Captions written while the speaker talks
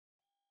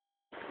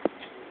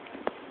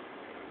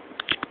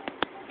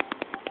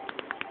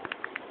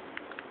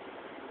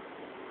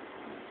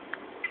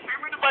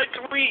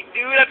tweet,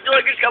 dude. I feel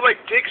like I just got my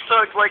dick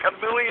sucked like a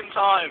million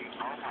times. Oh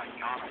my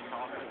god, I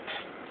saw that.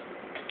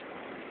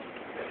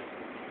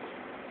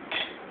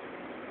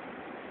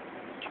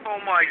 Oh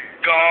my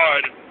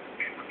god.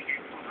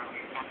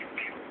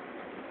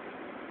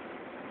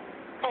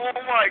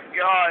 Oh my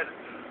god.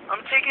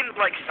 I'm taking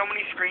like so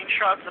many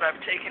screenshots that I've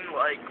taken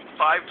like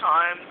 5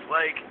 times.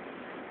 Like,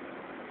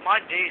 my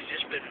day's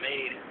just been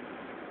made.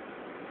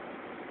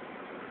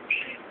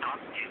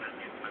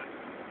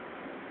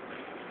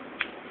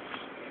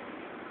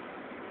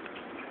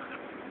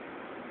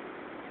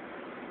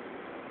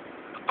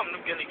 I'm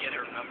gonna get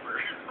her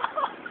number.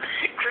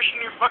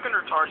 Christian, you're fucking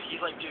retarded.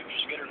 He's like, dude,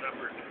 just get her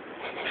number.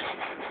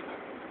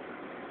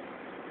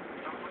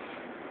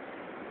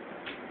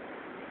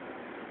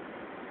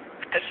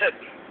 I said,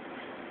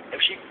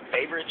 if she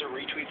favorites or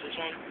retweets this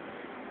one,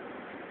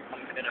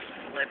 I'm gonna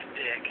flip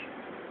dick.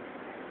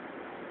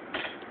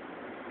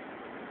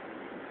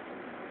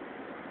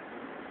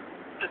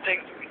 The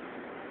thing.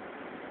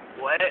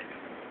 What?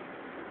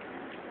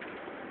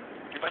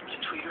 You're about to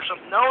tweet or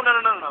something? No.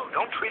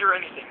 Don't tweet her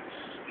anything.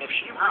 And if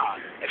she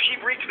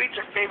retweets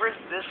or favorites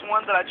this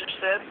one that I just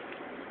said,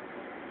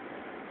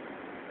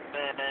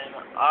 then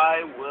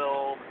I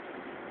don't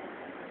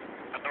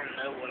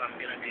know what I'm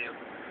gonna do.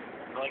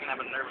 I'm like gonna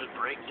have a nervous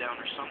breakdown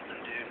or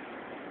something, dude.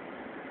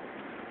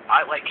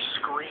 I like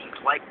screamed.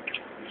 Like,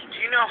 do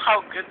you know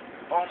how good?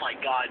 Oh my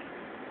god.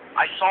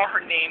 I saw her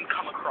name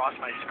come across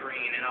my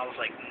screen and I was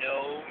like,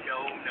 no.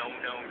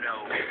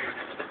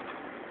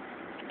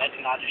 That did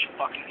not just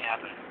fucking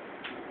happen.